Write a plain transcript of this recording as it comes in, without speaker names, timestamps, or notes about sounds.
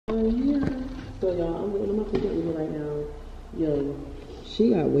So y'all, I'm looking at my picture Uber right now. Yo,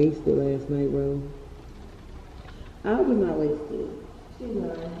 she got wasted last night, bro. I was not wasted. She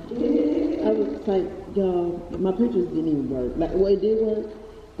was. I was like, y'all, my pictures didn't even work. Like, well, it did work,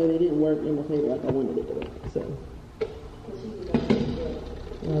 but it didn't work in my favor like I wanted it to work. So,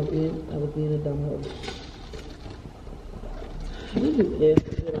 I was being a dumb hoe. We just asked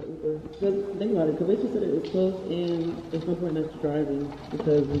to get our Uber. Because think about it, convention center is close and there's no point in us driving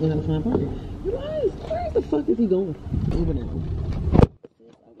because we're gonna have to find parking. Where the fuck is he going? Uber now. I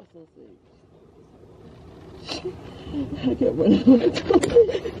was so sick. I kept running away from her.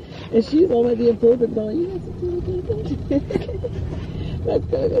 And she's already in full going, you have to do it. That's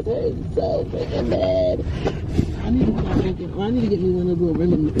good, because her is so freaking bad. I need to start drinking, or I need to get me one of those little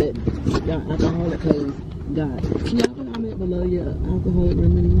remedies that got alcoholic plays got. Y'all can comment below your alcoholic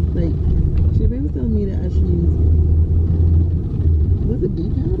remedies. Like, she was telling me that I should use, was it bee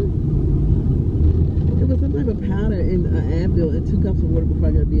powder? It was some type of powder in an Advil and 2 cups of water before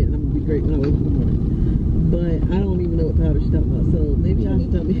I go to bed, and I'm gonna be great when I wake up in the morning. But I don't even know what powder she's talking about, so maybe y'all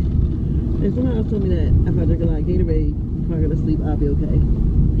should tell me. And someone else told me that if I drink a lot of Gatorade before I go to sleep, I'll be okay.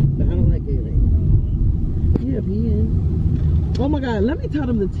 But I don't like Gatorade. Yeah, peeing. Oh my God, let me tell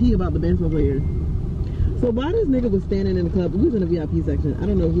them the tea about the basketball player. So while this nigga was standing in the club, we was in the VIP section. I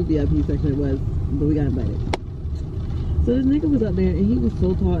don't know who VIP section it was, but we got invited. So this nigga was up there and he was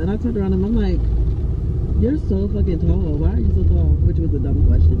so tall, and I turned around and I'm like, you're so fucking tall. Why are you so tall? Which was a dumb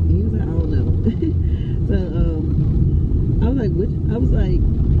question. And he was like, I don't know. So I was like,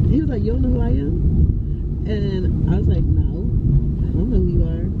 he was like, you don't know who I am? And I was like, no, I don't know who you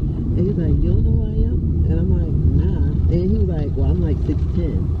are. And he was like, you don't know who I am? And I'm like, nah. And he was like, well, I'm like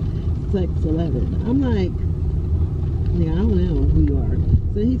 6'10", 6'11". I'm like, yeah, I don't know who you are.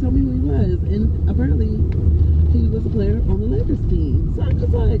 So he told me who he was, and apparently he was a player on the Lakers team. So I'm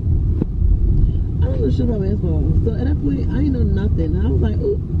just like, I don't know shit about basketball. So at that point, I didn't know nothing. And I was like,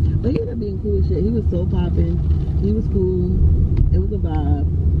 ooh. But he ended up being cool as shit. He was so popping. He was cool. It was a vibe.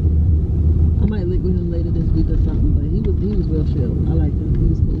 I might link with him later this week or something, but he was real chill. I liked him. He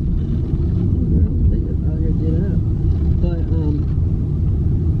was cool. Girl, niggas out here get up. But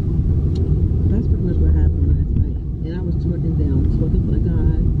that's pretty much what happened last night. And I was twerking for the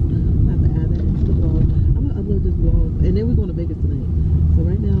guys. I have to add that into the vlog. I'm gonna upload this vlog, and then we're going to Vegas tonight. So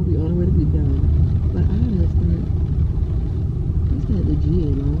right now we on our way to Beautycon. But I had a start. What's that? The G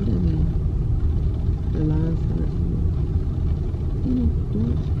in line? What that mean? The line starts. You know,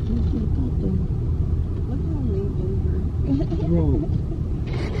 don't see the pop though. What do I mean over? Wrong.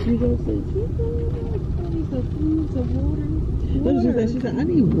 You gonna say some food, some water. What did she say? She said, I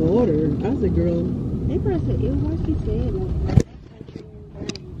need water. I said, girl. They probably said, ew, what she said? Like,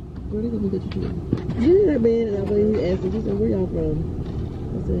 where they gonna get you to? You see that man, and I believe he asked me, he said, where y'all from?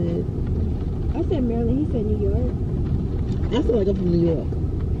 I said Maryland, he said New York. I feel like I'm from New York.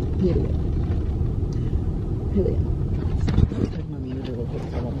 Period.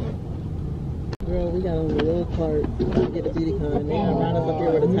 Girl, we got on the little cart to get the Beautycon. They got around us up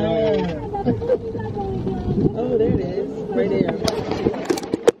here with a towel. Oh, there it is. Right there.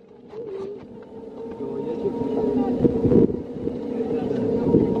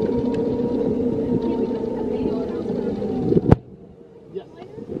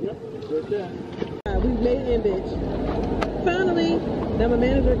 We made it in, bitch. Finally, now my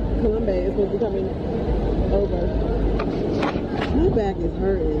manager, Columba, is supposed to be coming over. My back is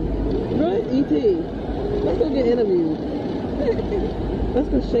hurting. Girl, it's E.T. Let's go get interviewed. Let's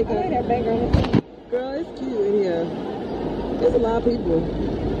go shake up. That background. Girl, it's cute in here. There's a lot of people.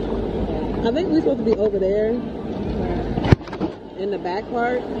 I think we're supposed to be over there in the back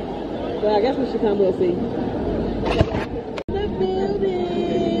part. But I guess when she comes, we'll see. The building.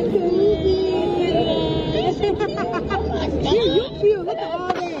 You cute. Look at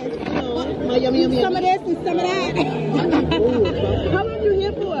all this. My yummy. Some of this and some of that. How long you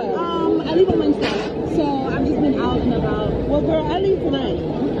here for? I leave on Wednesday, so I've just been out and about. Well, girl, I leave tonight.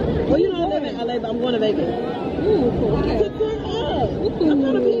 Well, you know I live in LA, but I'm going to Vegas. Ooh, cool. To turn up. I'm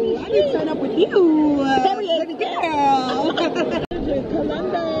going to be in the I can turn up with you. Baby girl.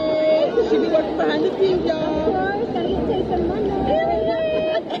 Columbus. She be working behind the scenes, y'all. Of course, gotta get paid some money.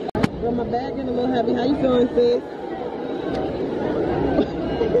 Girl, my bag getting a little heavy. How you feeling, sis?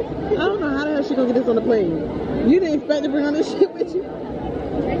 I don't know how the hell she gonna get this on the plane. You didn't expect to bring on this shit with you?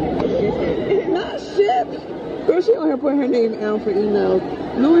 Not shit. Girl, she on here putting her name out for emails.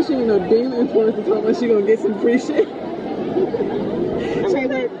 Knowing she ain't no damn influencer talking about she gonna get some free shit. She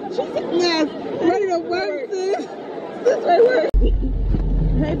said, yes, ready to work, sis. This right work.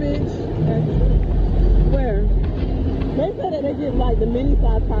 Hey, bitch. Where? They said that they get like the mini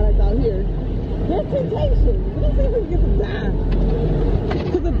size products out here. There's temptation. Let's see if we can get some dye.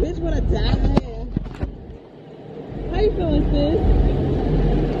 Cause a bitch wanna dye her hair. How you feeling, sis?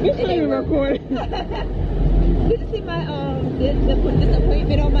 Bitch not even recording. Did you see my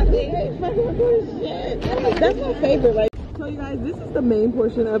disappointment on my face? That's my favorite. Like, so you guys, this is the main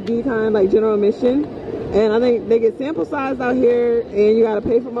portion of Beautycon, like general admission. And I think they get sample size out here, and you gotta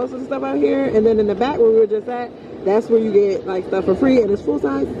pay for most of the stuff out here. And then in the back where we were just at, that's where you get like stuff for free, and it's full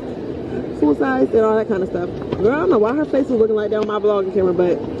size, and all that kind of stuff. Girl, I don't know why her face was looking like that on my vlogging camera,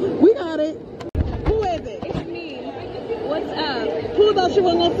 but we got it. Who is it? It's me. What's up? Who thought she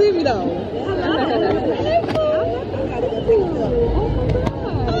wasn't gonna see me though?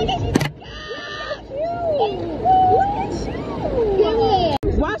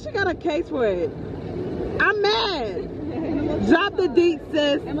 Why she got a case for it? I'm mad. Drop the deed,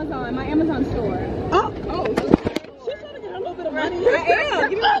 sis. Amazon, my Amazon store. Oh, she's trying to get a little bit of money. I am.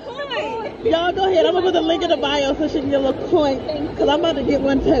 Give me a coin. Y'all go ahead. I'm gonna put the link in the bio so she can get a little coin. Cause I'm about to get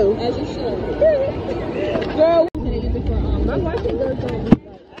one too. As you should. Girl, I'm watching girls going.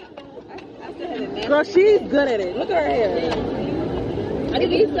 girl, she's good at it. Look at her hair. I can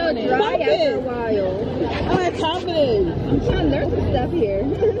be so dry after a while. I'm at confidence. I'm trying to learn some stuff here.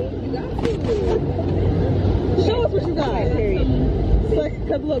 Show us what you got. So,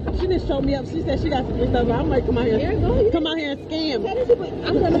 cause look, she just showed me up. She said she got some free stuff. I'm like, come out here. Come out here and scam.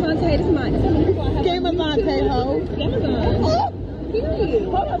 I'm Amazon Tay. This is mine. Amazon Tay, ho. Amazon. Period.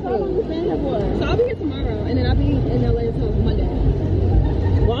 Hold on, how long you staying here for? So I'll be here tomorrow, and then I'll be in LA until Monday.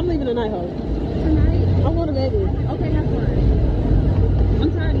 Well, I'm leaving tonight, ho. Tonight? I'm going to Vegas. Okay, have fun.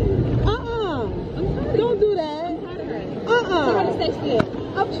 I'm tired of you. I'm tired. Don't do that. I'm tired of her. I'm trying to stay still.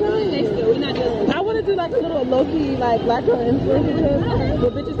 I'm trying. Stay still. We're not doing it. I want to do like a little low-key, like black girl influencer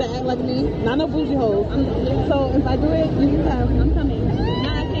with bitches that act like me. Not no bougie hoes. So if I do it, you can come. I'm coming. No,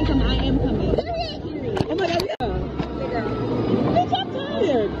 I can't come. I am coming. Oh my God, yeah. Bitch, I'm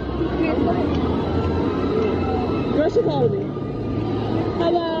tired. Girl, she calling me.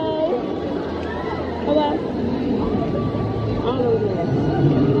 Hello. Hello. I don't know what it is.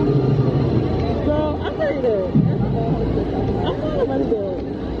 Girl, I'm ready to. I'm kind of ready to.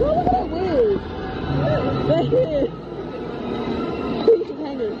 Girl, look at that wig. That is. She's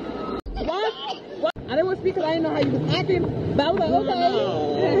hanging. What? What? I didn't want to speak because I didn't know how you was acting, but I was like,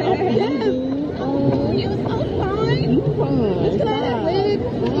 okay. Yes. You was so fine. You fine. Bitch, can I have that wig?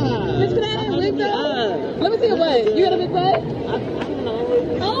 Bitch, can I have that wig though? Let me see your butt. You got a big butt? I don't know.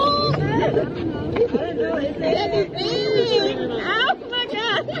 Oh! Oh my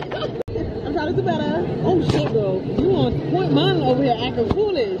God! I'm trying to do better. Oh shit, girl. You on point mine over here acting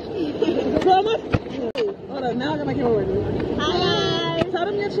foolish. Girl, hold on, now I got my camera ready. Hi guys. Tell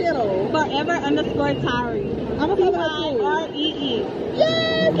them your channel. Forever_Tari. I'm gonna call that too. T-I-R-E-E.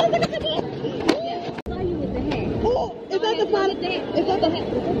 Yes! Look at that. I saw you with the hat. Oh, is that the fun? Is that the hat?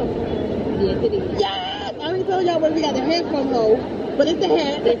 Yes, it is. Yes! I already told y'all where we got the hat from though. But it's the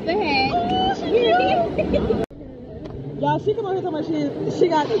hat. It's the hat. Oh, she cute. Y'all, she come over here talking about she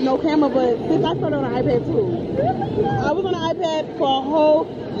got no camera, but since I started on an iPad too. I was on an iPad for a whole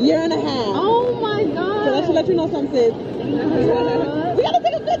year and a half. Oh my God. So that should let you know something, sis. We gotta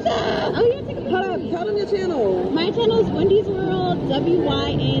take a picture. Oh yeah, take a picture. Hold up, tell them your channel. My channel is Wendy's World,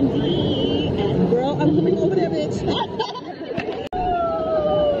 WYNDES. Girl, I'm coming over there, bitch.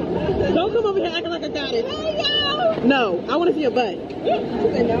 Don't come over here acting like a goddess. No, I want to see your butt.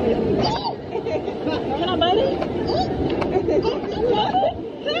 Can I bite it?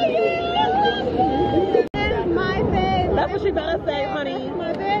 My babe. That's what she better say, honey.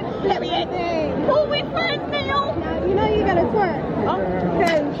 My babe. Period. Who we friends now? You know you gotta twerk.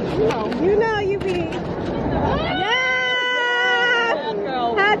 Cause you know you be. Yeah.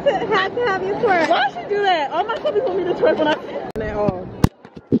 Girl. Had to have you twerk. Why she do that? All my companies want me to twerk when I that all.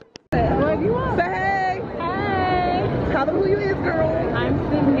 What do you want? Say hey. Hey. Tell them who you is, girl. I'm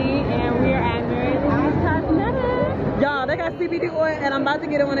Sydney and we are at Mary's Cosmetics. Y'all, they got CBD oil and I'm about to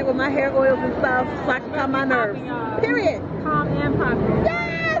get on it with my hair oils and stuff so I can calm my nerves. Period. Calm and popping.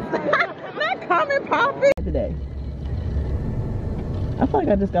 Yes! Not calm and popping. Today. I feel like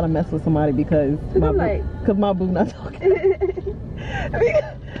I just gotta mess with somebody because my boo not talking.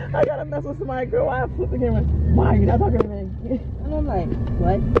 I gotta mess with somebody, girl. Why I flip the camera? Why are you not talking to me? And I'm like,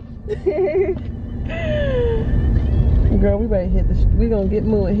 what? Girl, we better hit the. We gonna get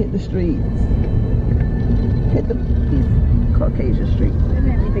moved and hit the streets. Hit these Caucasian streets. We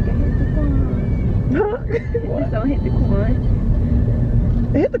need to hit the corn. Just don't hit the corn.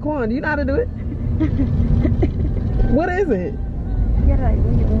 Hit the corn. Do you know how to do it? What is it? You gotta like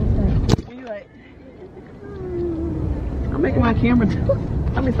move your own side. You like? I'm making my camera too.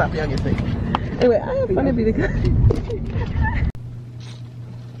 Let me stop y'all get sick. Anyway, I have fun at Beautycon.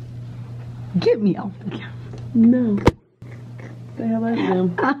 Get me off the camera. No. The hell I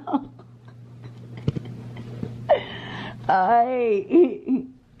am. Alright.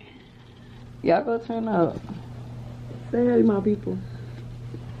 Y'all go turn up. Say hey to my people.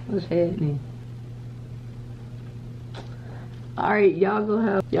 What's happening? Alright, y'all go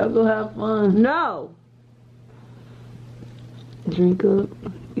have fun. No! Drink up.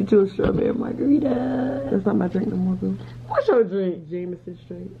 Get you a strawberry margarita. That's not my drink no more, boo. What's your drink? Jameson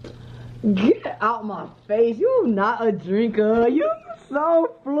straight. Get out my face. You not a drinker. You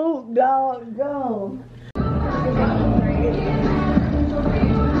so fluke, dog. Go.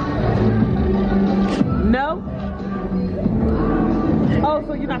 No? Oh,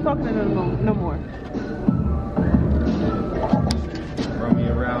 so you're not talking to them no more. Throw me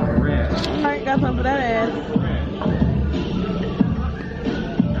around the red. Alright, got something for that ass.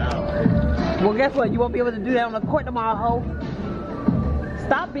 Well, guess what? You won't be able to do that on the court tomorrow, ho.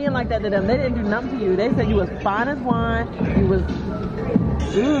 Stop being like that to them. They didn't do nothing to you. They said you was fine as wine. You was...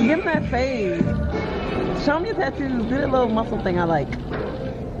 Ooh, give them that face. Show me your tattoos. Do that little muscle thing I like.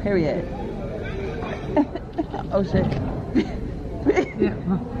 Period. Oh, shit. Yeah.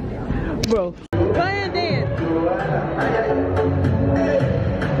 Bro. Go ahead and dance.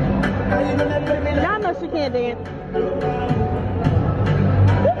 Y'all know she can't dance.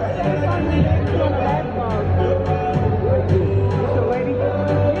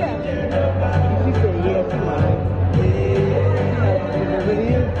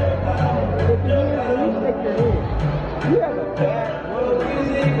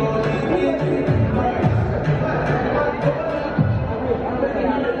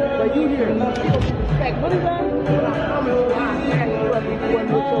 What is that?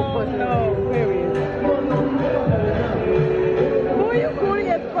 Oh, no, period. Boy, you corny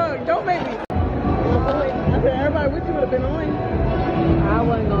as fuck. Don't make me. I said everybody with you would have been on. I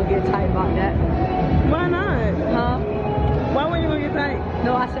wasn't gonna get tight about that. Why not? Huh? Why weren't you gonna get tight?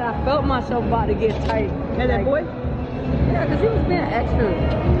 No, I said I felt myself about to get tight. And that boy? Yeah, because he was being extra.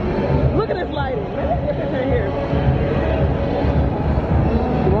 Look at this lighting. Let's get this in here.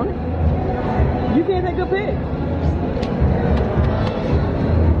 You want it? You can't take good pics.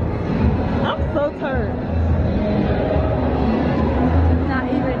 I'm so turned. Not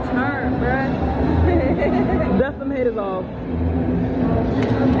even turned, bruh. Dust some haters off.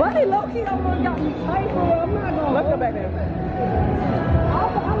 Buddy, low-key almost got me tight, bro. I'm not gonna. Let's go back there.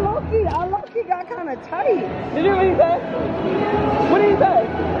 I low-key got kind of tight. Did you really say? What did he say?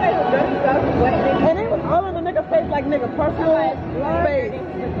 And it was all in the nigga's face like nigga personal space.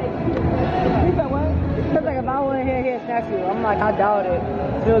 He said what? Because like if I went here, he'd snatch you. I'm like, I doubt it.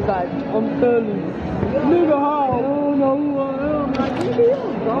 He was like, I'm telling you. Nigga, how? I don't know who I am. Like, nigga,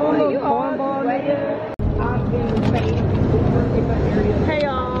 you cornball, nigga. Hey,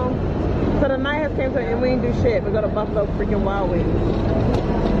 y'all. So the night has came to and we didn't do shit. We're gonna Buffalo freaking Wild Wings.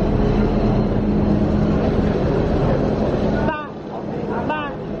 Bye.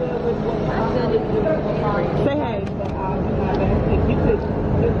 Say hey.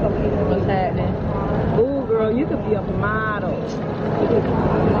 What's happening? Ooh, girl, you could be a model.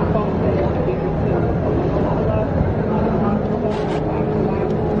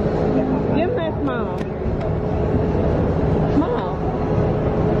 Give me that smile. Smile.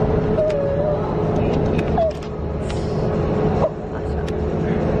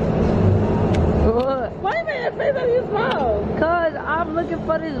 What? Why you made that face on your smile? Cause I'm looking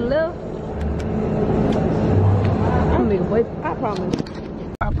for this lift. I'm gonna wait. I promise.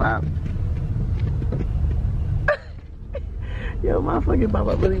 Pop. Yo, my fucking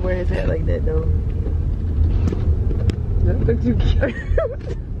Papa really wear his hat like that though. That looks too cute.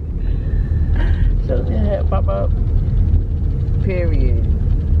 Show that hat pop up. Period.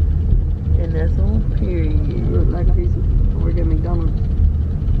 And that's on period. Look like I used to work at McDonald's.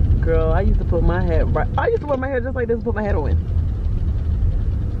 Girl, I used to put my hat right. I used to wear my hair just like this and put my hat on.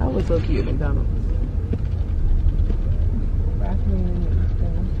 I was so cute at McDonald's.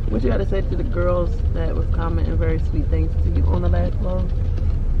 What you gotta say to the girls that was commenting very sweet things to you on the last vlog?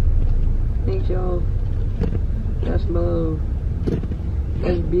 Thanks, y'all. That's love.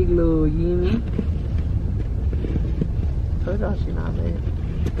 That's big love, you hear me? Told y'all she not bad.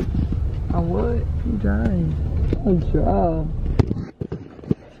 I would. I'm trying. I'm trying.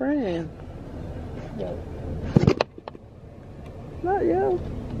 Friend. Yo. Not yo.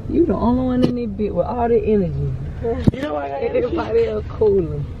 You the only one in this bit with all the energy. You know what I got energy? Everybody else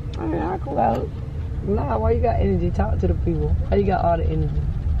cooler. Alright, I'll cool out. Nah, why you got energy? Talk to the people. Why you got all the energy?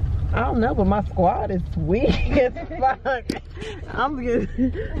 I don't know, but my squad is weak as fuck.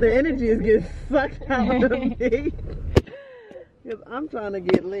 The energy is getting sucked out of me. Because I'm trying to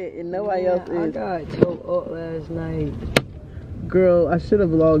get lit and nobody else is. I got choked up last night. Girl, I should have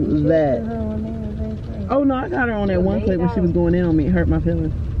vlogged that. Oh no, I got her on that one clip when she was going in on me. It hurt my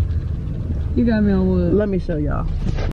feelings. You got me on wood. Let me show y'all.